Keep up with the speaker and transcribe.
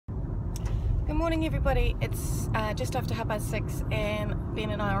Good morning everybody, it's just after 6:30 and Ben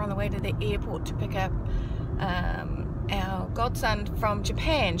and I are on the way to the airport to pick up our godson from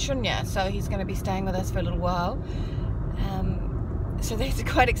Japan, Shunya, so he's going to be staying with us for a little while. So that's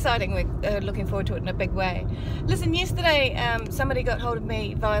quite exciting. We're looking forward to it in a big way. Listen, yesterday somebody got hold of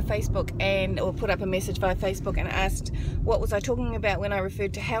me via Facebook or put up a message via Facebook and asked what was I talking about when I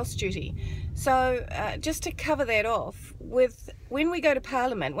referred to house duty. So just to cover that off, when we go to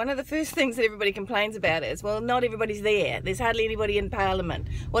Parliament, one of the first things that everybody complains about is, well, not everybody's there. There's hardly anybody in Parliament.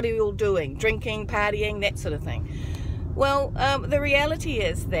 What are you all doing? Drinking, partying, that sort of thing. Well, the reality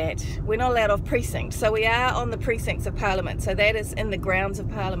is that we're not allowed off precinct, so we are on the precincts of Parliament, so that is in the grounds of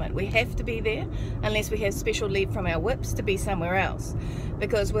Parliament. We have to be there unless we have special leave from our whips to be somewhere else,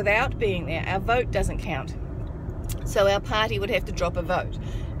 because without being there, our vote doesn't count. So our party would have to drop a vote,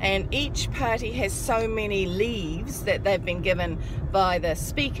 and each party has so many leaves that they've been given by the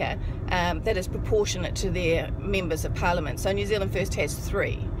Speaker that is proportionate to their members of Parliament. So New Zealand First has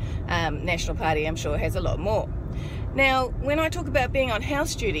 3. National Party, I'm sure, has a lot more. Now, when I talk about being on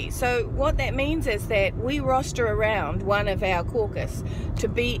house duty, so what that means is that we roster around one of our caucus to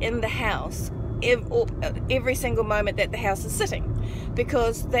be in the House every single moment that the House is sitting,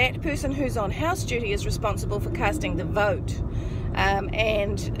 because that person who's on house duty is responsible for casting the vote.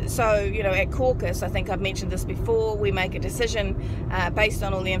 And so, you know, at caucus, I think I've mentioned this before, we make a decision based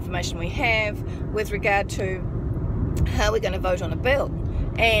on all the information we have with regard to how we're going to vote on a bill.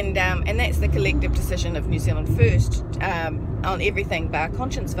 And that's the collective decision of New Zealand First on everything bar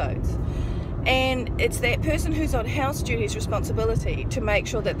conscience votes. And it's that person who's on house duty's responsibility to make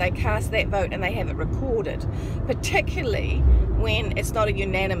sure that they cast that vote and they have it recorded, particularly when it's not a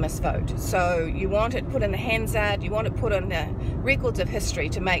unanimous vote. So you want it put in the Hansard, you want it put on the records of history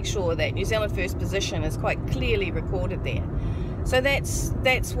to make sure that New Zealand First position is quite clearly recorded there. So that's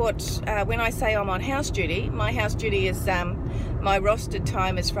what, when I say I'm on house duty, my house duty is, my rostered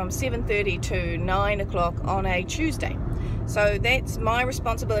time is from 7:30 to 9 o'clock on a Tuesday. So that's my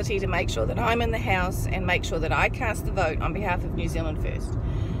responsibility to make sure that I'm in the House and make sure that I cast the vote on behalf of New Zealand First.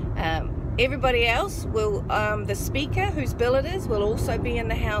 Everybody else will, the Speaker, whose bill it is, will also be in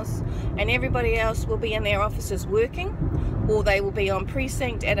the House, and everybody else will be in their offices working, or they will be on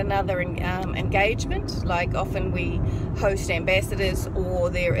precinct at another engagement, like often we host ambassadors, or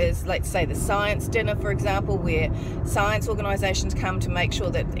there is, let's say, the science dinner, for example, where science organisations come to make sure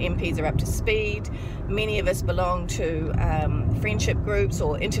that MPs are up to speed. Many of us belong to friendship groups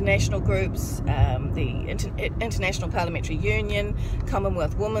or international groups, the International Parliamentary Union,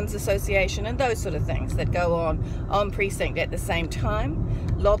 Commonwealth Women's Association, and those sort of things that go on precinct at the same time.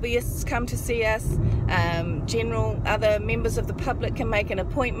 Lobbyists come to see us, other members of the public can make an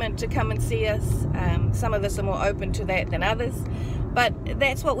appointment to come and see us. Some of us are more open to that than others, but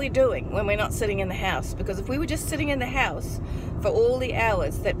that's what we're doing when we're not sitting in the House, because if we were just sitting in the House for all the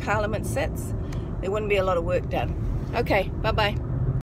hours that Parliament sits, there wouldn't be a lot of work done. Okay, bye-bye.